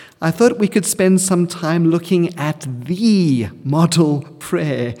I thought we could spend some time looking at the model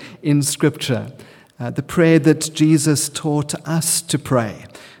prayer in Scripture, the prayer that Jesus taught us to pray,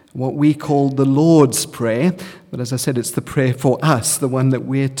 what we call the Lord's Prayer. But as I said, it's the prayer for us, the one that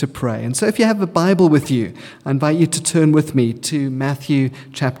we're to pray. And so if you have a Bible with you, I invite you to turn with me to Matthew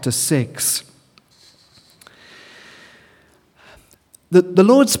chapter 6. The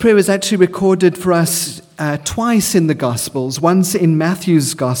Lord's Prayer is actually recorded for us twice in the Gospels, once in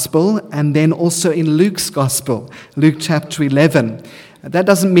Matthew's Gospel and then also in Luke's Gospel, Luke chapter 11. That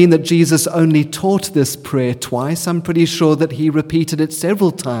doesn't mean that Jesus only taught this prayer twice. I'm pretty sure that he repeated it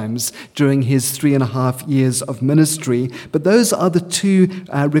several times during his 3.5 years of ministry. But those are the two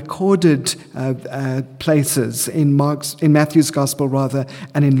recorded places in Matthew's Gospel,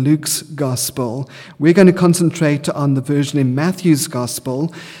 and in Luke's Gospel. We're going to concentrate on the version in Matthew's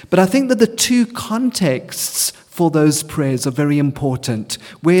Gospel. But I think that the two contexts for those prayers are very important,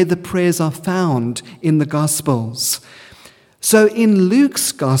 where the prayers are found in the Gospels. So in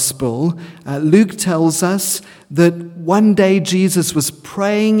Luke's Gospel, Luke tells us that one day Jesus was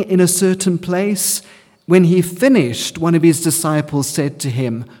praying in a certain place. When he finished, one of his disciples said to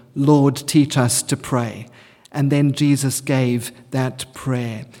him, "Lord, teach us to pray." And then Jesus gave that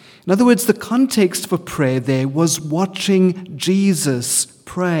prayer. In other words, the context for prayer there was watching Jesus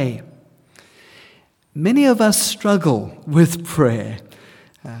pray. Many of us struggle with prayer.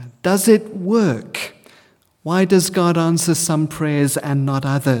 Does it work? Why does God answer some prayers and not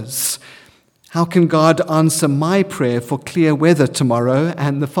others? How can God answer my prayer for clear weather tomorrow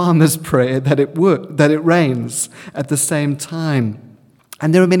and the farmer's prayer that it rains at the same time?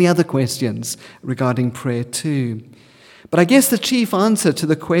 And there are many other questions regarding prayer too. But I guess the chief answer to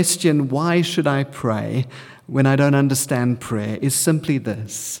the question, why should I pray when I don't understand prayer, is simply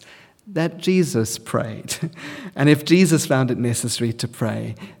this: that Jesus prayed. And if Jesus found it necessary to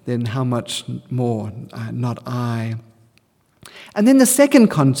pray, then how much more not I? And then the second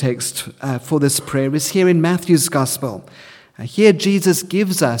context for this prayer is here in Matthew's Gospel. Here Jesus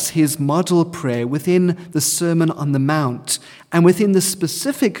gives us his model prayer within the Sermon on the Mount and within the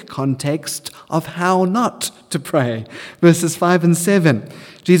specific context of how not to pray. Verses 5 and 7.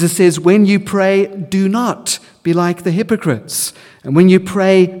 Jesus says, "When you pray, do not be like the hypocrites. And when you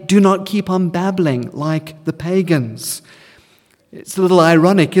pray, do not keep on babbling like the pagans." It's a little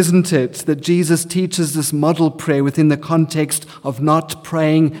ironic, isn't it, that Jesus teaches this model prayer within the context of not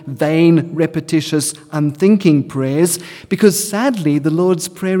praying vain, repetitious, unthinking prayers, because sadly the Lord's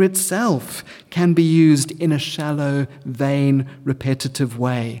Prayer itself can be used in a shallow, vain, repetitive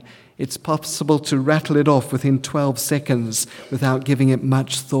way. It's possible to rattle it off within 12 seconds without giving it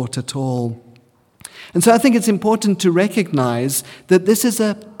much thought at all. And so I think it's important to recognize that this is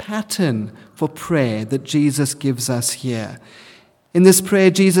a pattern for prayer that Jesus gives us here. In this prayer,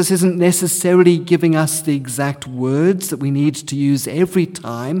 Jesus isn't necessarily giving us the exact words that we need to use every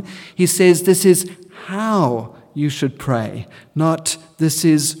time. He says this is how you should pray, not this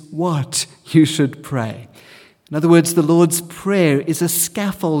is what you should pray. In other words, the Lord's Prayer is a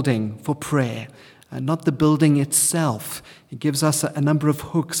scaffolding for prayer, not the building itself. It gives us a number of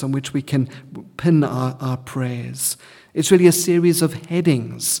hooks on which we can pin our prayers. It's really a series of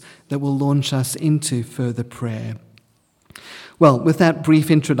headings that will launch us into further prayer. Well, with that brief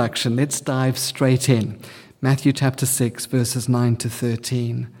introduction, let's dive straight in. Matthew chapter 6, verses 9 to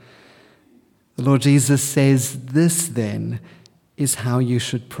 13. The Lord Jesus says, "This then is how you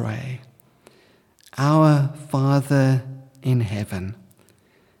should pray. Our Father in heaven,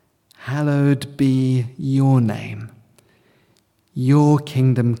 hallowed be your name. Your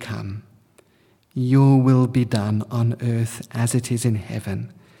kingdom come. Your will be done on earth as it is in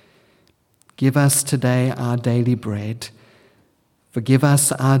heaven. Give us today our daily bread. Forgive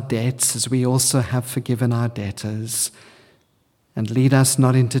us our debts as we also have forgiven our debtors. And lead us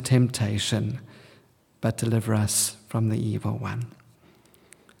not into temptation, but deliver us from the evil one."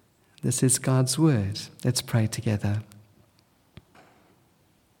 This is God's word. Let's pray together.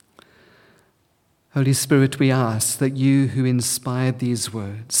 Holy Spirit, we ask that you who inspired these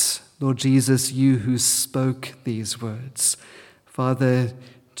words, Lord Jesus, you who spoke these words, Father,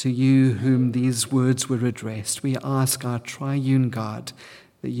 to you whom these words were addressed, we ask our triune God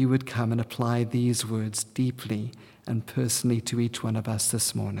that you would come and apply these words deeply and personally to each one of us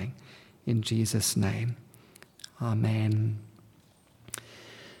this morning. In Jesus' name, amen.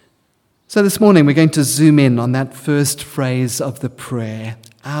 So this morning we're going to zoom in on that first phrase of the prayer,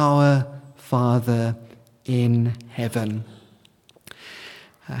 our Father in heaven.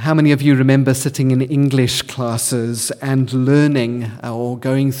 How many of you remember sitting in English classes and learning or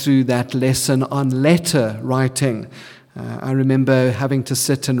going through that lesson on letter writing? I remember having to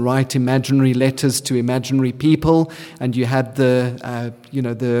sit and write imaginary letters to imaginary people, and you had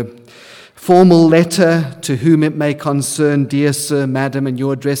the formal letter, to whom it may concern, dear sir, madam, and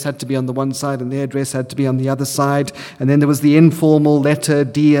your address had to be on the one side and their address had to be on the other side. And then there was the informal letter,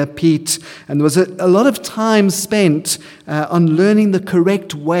 dear Pete, and there was a lot of time spent on learning the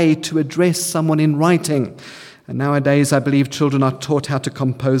correct way to address someone in writing. And nowadays, I believe children are taught how to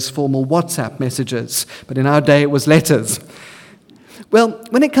compose formal WhatsApp messages, but in our day it was letters. Well,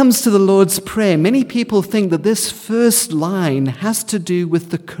 when it comes to the Lord's Prayer, many people think that this first line has to do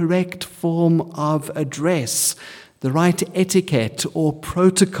with the correct form of address, the right etiquette or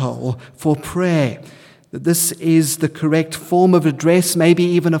protocol for prayer, that this is the correct form of address, maybe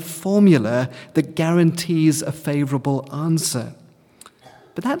even a formula that guarantees a favorable answer.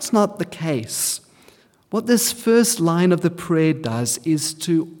 But that's not the case. What this first line of the prayer does is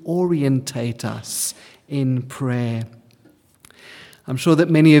to orientate us in prayer. I'm sure that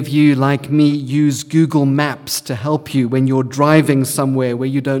many of you, like me, use Google Maps to help you when you're driving somewhere where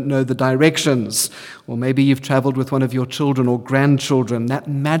you don't know the directions. Or maybe you've traveled with one of your children or grandchildren, that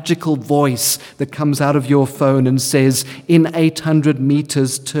magical voice that comes out of your phone and says, in 800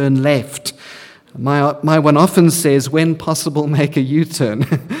 meters, turn left. My one often says, when possible, make a U-turn.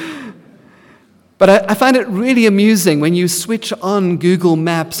 But I find it really amusing when you switch on Google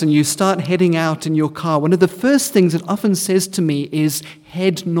Maps and you start heading out in your car. One of the first things it often says to me is,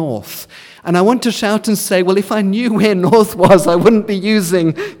 head north. And I want to shout and say, well, if I knew where north was, I wouldn't be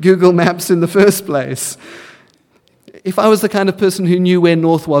using Google Maps in the first place. If I was the kind of person who knew where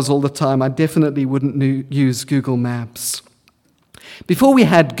north was all the time, I definitely wouldn't use Google Maps. Before we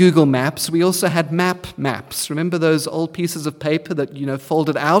had Google Maps, we also had maps. Remember those old pieces of paper that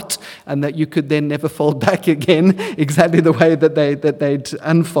folded out and that you could then never fold back again, exactly the way that they'd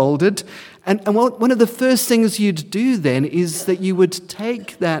unfolded. And one of the first things you'd do then is that you would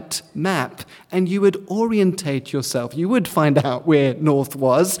take that map and you would orientate yourself. You would find out where north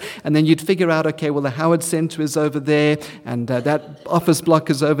was, and then you'd figure out, okay, well, the Howard Center is over there, and that office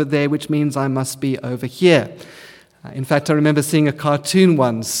block is over there, which means I must be over here. In fact, I remember seeing a cartoon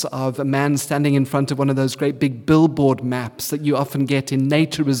once of a man standing in front of one of those great big billboard maps that you often get in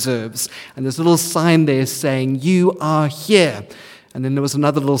nature reserves. And there's a little sign there saying, you are here. And then there was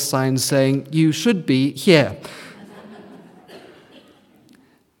another little sign saying, you should be here.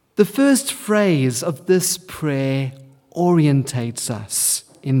 The first phrase of this prayer orientates us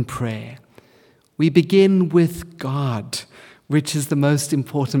in prayer. We begin with God, which is the most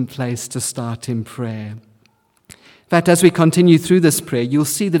important place to start in prayer. In fact, as we continue through this prayer, you'll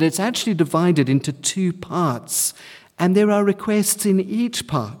see that it's actually divided into two parts, and there are requests in each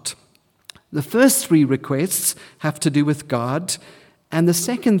part. The first three requests have to do with God, and the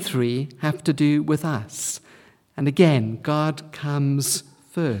second three have to do with us. And again, God comes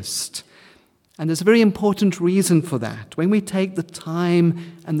first. And there's a very important reason for that. When we take the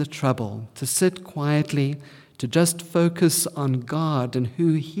time and the trouble to sit quietly, to just focus on God and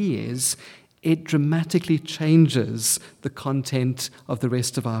who He is, it dramatically changes the content of the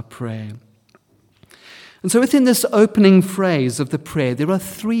rest of our prayer. And so within this opening phrase of the prayer, there are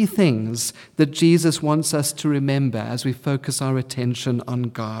three things that Jesus wants us to remember as we focus our attention on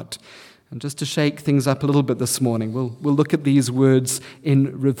God. And just to shake things up a little bit this morning, we'll look at these words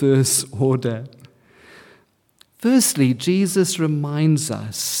in reverse order. Firstly, Jesus reminds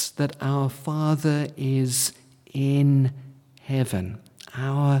us that our Father is in heaven.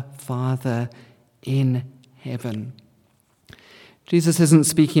 Our Father in heaven. Jesus isn't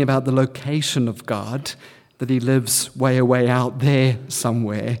speaking about the location of God, that He lives way away out there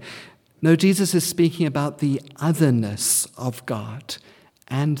somewhere. No, Jesus is speaking about the otherness of God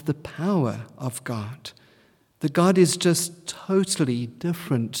and the power of God. That God is just totally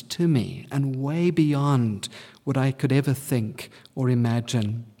different to me and way beyond what I could ever think or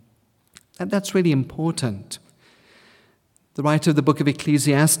imagine. And that's really important. The writer of the book of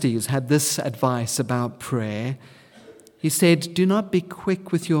Ecclesiastes had this advice about prayer. He said, do not be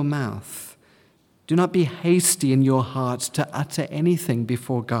quick with your mouth. Do not be hasty in your heart to utter anything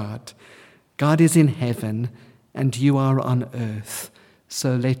before God. God is in heaven and you are on earth,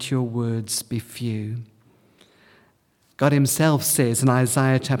 so let your words be few. God Himself says in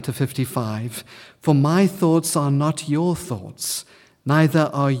Isaiah chapter 55, for my thoughts are not your thoughts, neither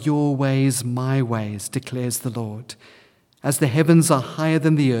are your ways my ways, declares the Lord. As the heavens are higher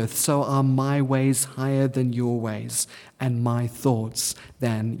than the earth, so are my ways higher than your ways, and my thoughts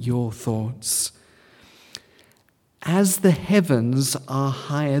than your thoughts. As the heavens are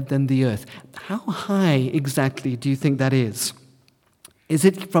higher than the earth, how high exactly do you think that is? Is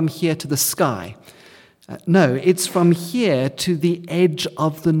it from here to the sky? No, it's from here to the edge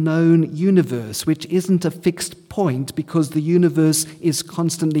of the known universe, which isn't a fixed point because the universe is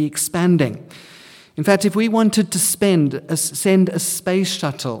constantly expanding. In fact, if we wanted to send a space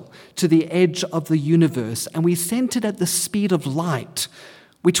shuttle to the edge of the universe and we sent it at the speed of light,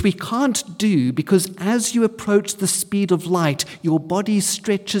 which we can't do because as you approach the speed of light, your body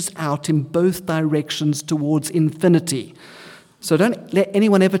stretches out in both directions towards infinity. So don't let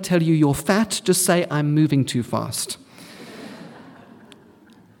anyone ever tell you you're fat, just say, I'm moving too fast.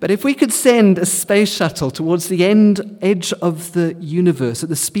 But if we could send a space shuttle towards the edge of the universe at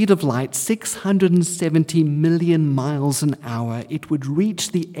the speed of light, 670 million miles an hour, it would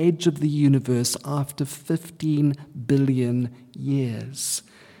reach the edge of the universe after 15 billion years.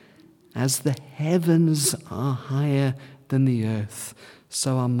 As the heavens are higher than the earth,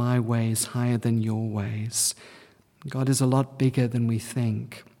 so are my ways higher than your ways. God is a lot bigger than we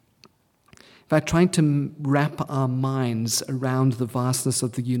think. In fact, trying to wrap our minds around the vastness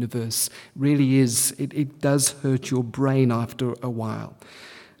of the universe really it does hurt your brain after a while.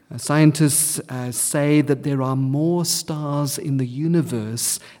 Scientists say that there are more stars in the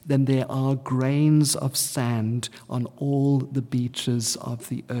universe than there are grains of sand on all the beaches of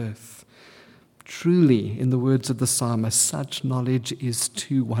the earth. Truly, in the words of the psalmist, such knowledge is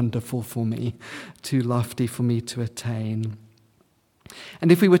too wonderful for me, too lofty for me to attain.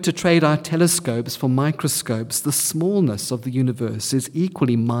 And if we were to trade our telescopes for microscopes, the smallness of the universe is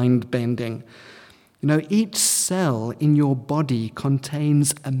equally mind-bending. Each cell in your body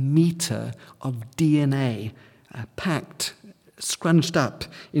contains a meter of DNA packed, scrunched up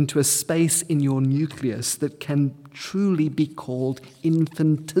into a space in your nucleus that can truly be called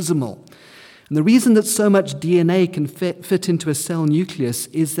infinitesimal. And the reason that so much DNA can fit into a cell nucleus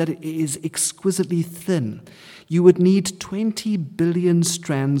is that it is exquisitely thin. You would need 20 billion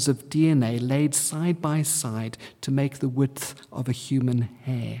strands of DNA laid side by side to make the width of a human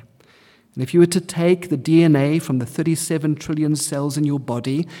hair. And if you were to take the DNA from the 37 trillion cells in your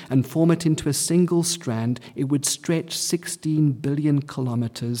body and form it into a single strand, it would stretch 16 billion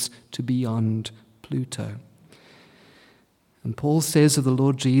kilometers to beyond Pluto. And Paul says of the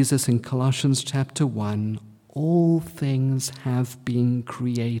Lord Jesus in Colossians chapter 1, all things have been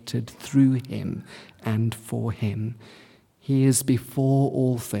created through him and for him. He is before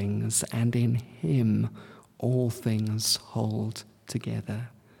all things, and in him all things hold together.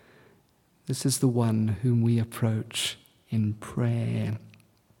 This is the one whom we approach in prayer.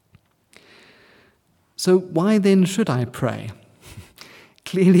 So why then should I pray?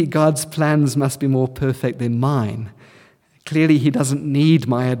 Clearly God's plans must be more perfect than mine. Clearly, he doesn't need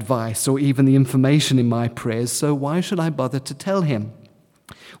my advice or even the information in my prayers, so why should I bother to tell him?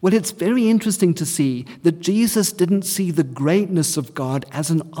 Well, it's very interesting to see that Jesus didn't see the greatness of God as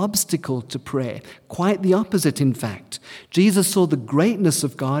an obstacle to prayer. Quite the opposite, in fact. Jesus saw the greatness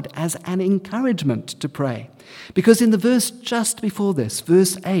of God as an encouragement to pray. Because in the verse just before this,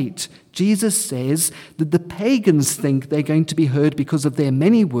 verse 8, Jesus says that the pagans think they're going to be heard because of their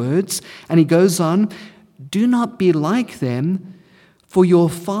many words, and he goes on, do not be like them, for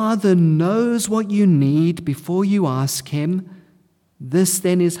your Father knows what you need before you ask him. This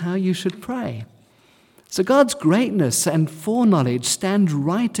then is how you should pray. So God's greatness and foreknowledge stand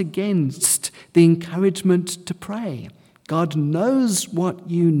right against the encouragement to pray. God knows what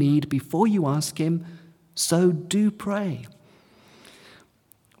you need before you ask him, so do pray.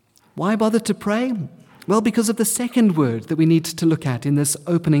 Why bother to pray? Well, because of the second word that we need to look at in this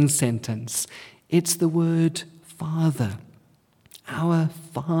opening sentence. It's the word Father, our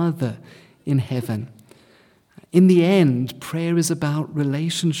Father in heaven. In the end, prayer is about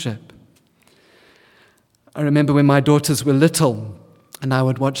relationship. I remember when my daughters were little, and I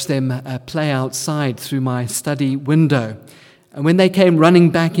would watch them play outside through my study window. And when they came running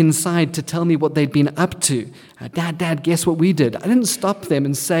back inside to tell me what they'd been up to, Dad, guess what we did? I didn't stop them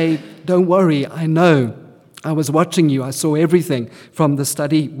and say, don't worry, I know. I was watching you. I saw everything from the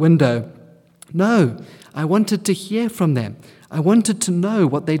study window. No, I wanted to hear from them. I wanted to know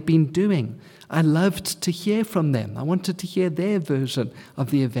what they'd been doing. I loved to hear from them. I wanted to hear their version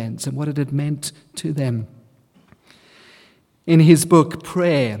of the events and what it had meant to them. In his book,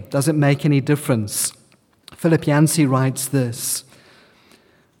 Prayer, Does It Make Any Difference? Philip Yancey writes this.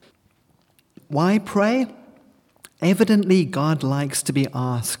 Why pray? Evidently, God likes to be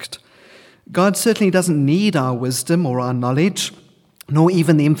asked. God certainly doesn't need our wisdom or our knowledge, nor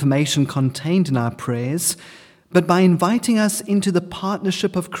even the information contained in our prayers. But by inviting us into the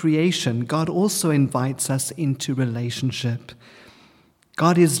partnership of creation, God also invites us into relationship.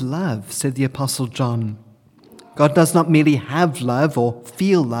 God is love, said the Apostle John. God does not merely have love or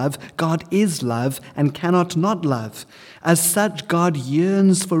feel love. God is love and cannot not love. As such, God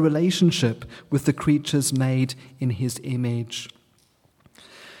yearns for relationship with the creatures made in his image.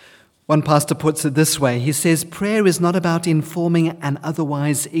 One pastor puts it this way. He says, prayer is not about informing an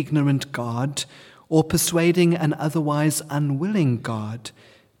otherwise ignorant God or persuading an otherwise unwilling God.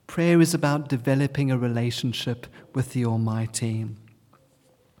 Prayer is about developing a relationship with the Almighty.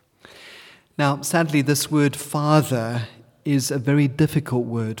 Now, sadly, this word Father is a very difficult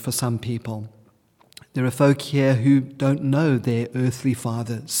word for some people. There are folk here who don't know their earthly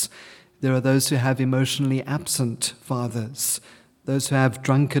fathers. There are those who have emotionally absent fathers, those who have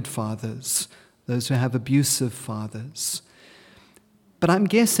drunkard fathers, those who have abusive fathers. But I'm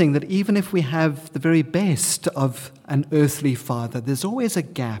guessing that even if we have the very best of an earthly father, there's always a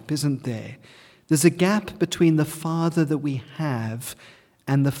gap, isn't there? There's a gap between the father that we have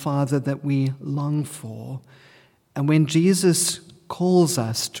and the Father that we long for. And when Jesus calls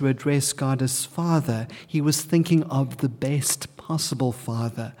us to address God as Father, he was thinking of the best possible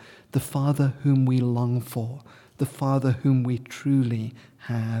Father, the Father whom we long for, the Father whom we truly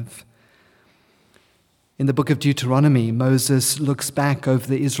have. In the book of Deuteronomy, Moses looks back over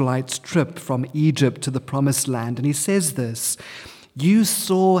the Israelites' trip from Egypt to the Promised Land, and he says this, "You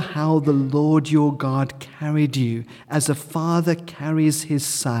saw how the Lord your God carried you as a father carries his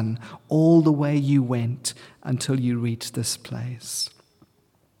son all the way you went until you reached this place."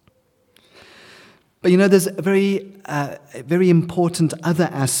 But there's a very important other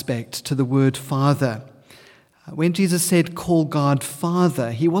aspect to the word Father. When Jesus said, call God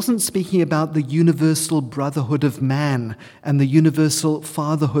Father, he wasn't speaking about the universal brotherhood of man and the universal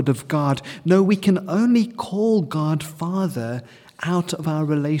fatherhood of God. No, we can only call God Father out of our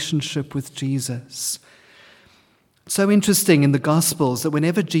relationship with Jesus. So interesting in the Gospels that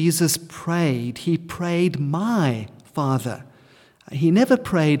whenever Jesus prayed, he prayed my Father. He never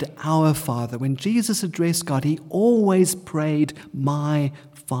prayed our Father. When Jesus addressed God, he always prayed my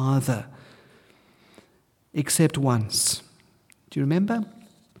Father. Except once. Do you remember?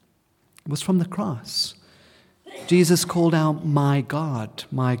 It was from the cross. Jesus called out, my God,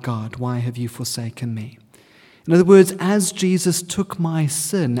 why have you forsaken me? In other words, as Jesus took my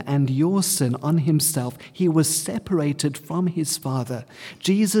sin and your sin on himself, he was separated from his Father.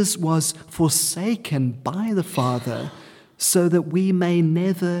 Jesus was forsaken by the Father so that we may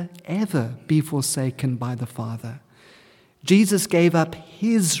never, ever be forsaken by the Father. Jesus gave up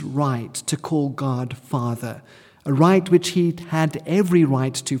his right to call God Father, a right which he had every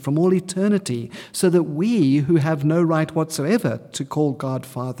right to from all eternity, so that we, who have no right whatsoever to call God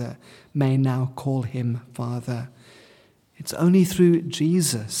Father, may now call him Father. It's only through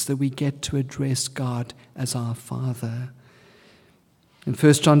Jesus that we get to address God as our Father. In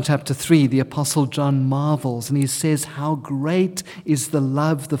 1 John chapter 3, the Apostle John marvels, and he says, how great is the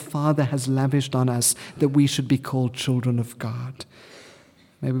love the Father has lavished on us that we should be called children of God.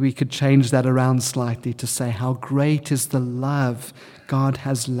 Maybe we could change that around slightly to say, how great is the love God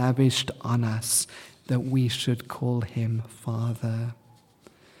has lavished on us that we should call him Father.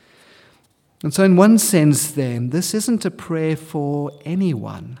 And so in one sense then, this isn't a prayer for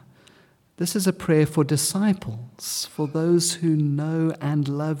anyone. This is a prayer for disciples, for those who know and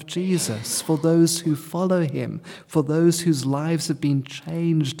love Jesus, for those who follow him, for those whose lives have been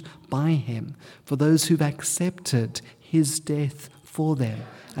changed by him, for those who've accepted his death for them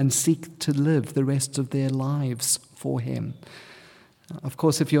and seek to live the rest of their lives for him. Of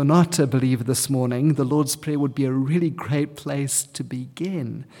course, if you're not a believer this morning, the Lord's Prayer would be a really great place to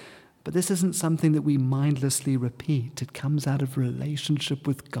begin. But this isn't something that we mindlessly repeat. It comes out of relationship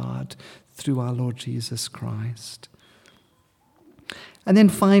with God through our Lord Jesus Christ. And then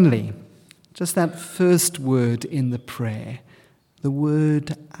finally, just that first word in the prayer, the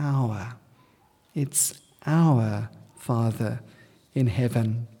word our. It's our Father in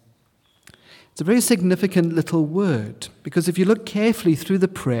heaven. It's a very significant little word, because if you look carefully through the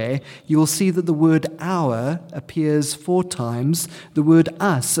prayer, you will see that the word our appears 4 times, the word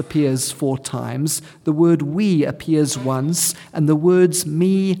us appears 4 times, the word we appears once, and the words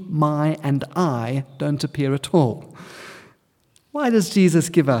me, my, and I don't appear at all. Why does Jesus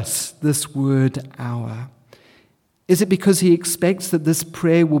give us this word our? Is it because he expects that this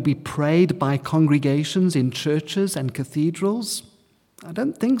prayer will be prayed by congregations in churches and cathedrals? I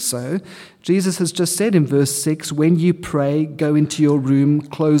don't think so. Jesus has just said in verse 6, when you pray, go into your room,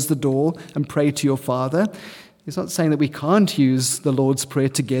 close the door, and pray to your Father. He's not saying that we can't use the Lord's Prayer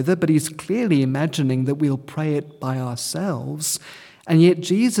together, but he's clearly imagining that we'll pray it by ourselves. And yet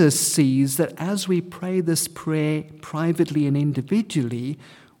Jesus sees that as we pray this prayer privately and individually,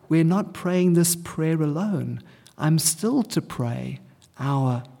 we're not praying this prayer alone. I'm still to pray,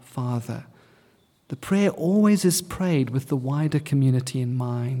 Our Father. The prayer always is prayed with the wider community in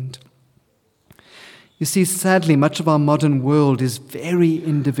mind. You see, sadly, much of our modern world is very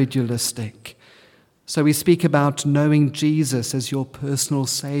individualistic. So we speak about knowing Jesus as your personal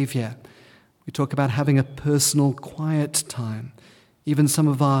Savior. We talk about having a personal quiet time. Even some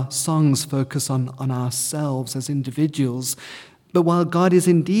of our songs focus on ourselves as individuals. But while God is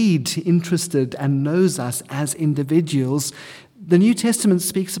indeed interested and knows us as individuals, the New Testament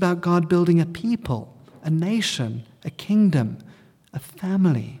speaks about God building a people, a nation, a kingdom, a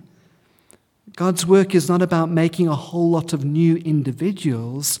family. God's work is not about making a whole lot of new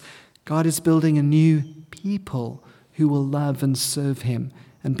individuals. God is building a new people who will love and serve him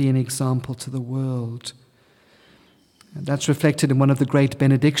and be an example to the world. And that's reflected in one of the great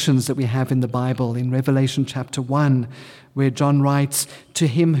benedictions that we have in the Bible, in Revelation chapter 1, where John writes, "To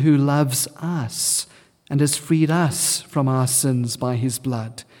him who loves us and has freed us from our sins by his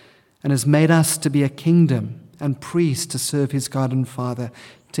blood, and has made us to be a kingdom and priests to serve his God and Father,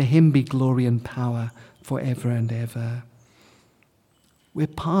 to him be glory and power forever and ever." We're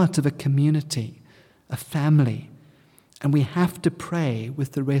part of a community, a family, and we have to pray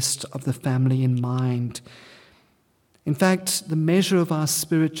with the rest of the family in mind. In fact, the measure of our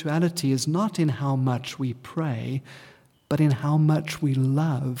spirituality is not in how much we pray, but in how much we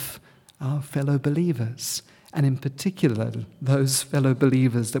love our fellow believers, and in particular, those fellow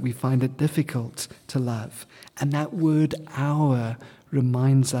believers that we find it difficult to love. And that word "our"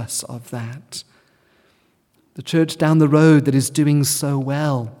 reminds us of that. The church down the road that is doing so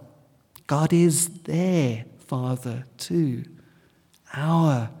well, God is their Father too,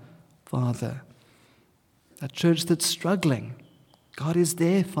 our Father. That church that's struggling, God is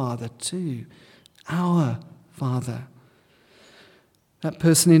their Father too, our Father. That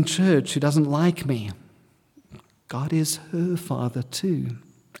person in church who doesn't like me, God is her Father too,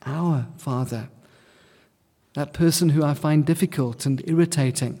 our Father. That person who I find difficult and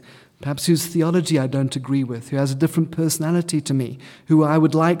irritating, perhaps whose theology I don't agree with, who has a different personality to me, who I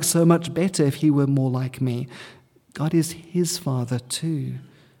would like so much better if he were more like me, God is his Father too,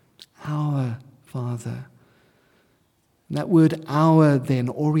 our Father. And that word "our" then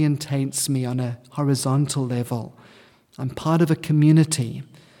orientates me on a horizontal level. I'm part of a community,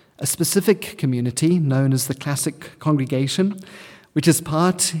 a specific community known as the Classic Congregation, which is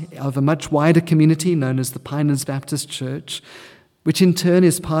part of a much wider community known as the Pinelands Baptist Church, which in turn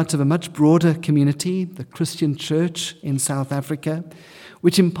is part of a much broader community, the Christian Church in South Africa,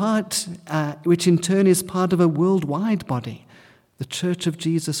 which in turn is part of a worldwide body, the Church of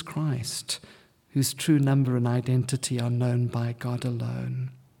Jesus Christ, whose true number and identity are known by God alone.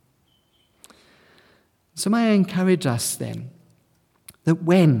 So may I encourage us then that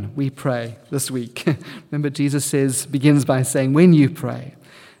when we pray this week, remember Jesus begins by saying, when you pray,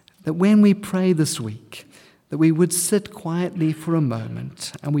 that when we pray this week, that we would sit quietly for a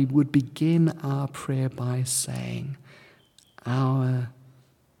moment and we would begin our prayer by saying, Our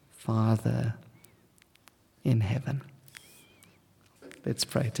Father in heaven. Let's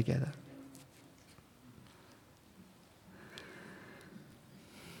pray together.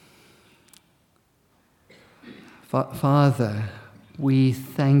 Father, we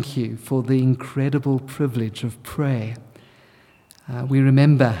thank you for the incredible privilege of prayer. We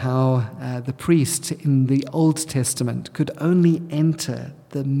remember how the priest in the Old Testament could only enter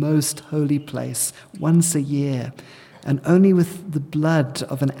the most holy place once a year, and only with the blood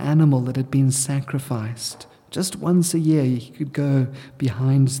of an animal that had been sacrificed. Just once a year he could go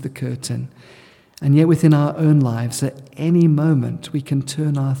behind the curtain. And yet within our own lives, at any moment, we can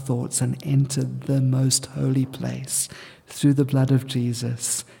turn our thoughts and enter the most holy place through the blood of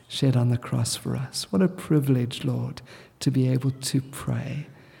Jesus shed on the cross for us. What a privilege, Lord, to be able to pray.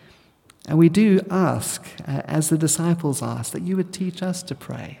 And we do ask, as the disciples asked, that you would teach us to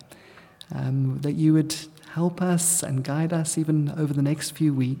pray, that you would help us and guide us even over the next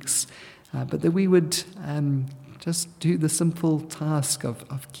few weeks, but that we would just do the simple task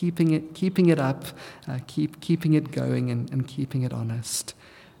of keeping it up, keeping it going and keeping it honest.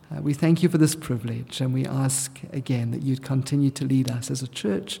 We thank you for this privilege, and we ask again that you'd continue to lead us as a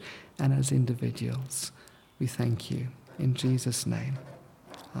church and as individuals. We thank you. In Jesus' name,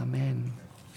 amen.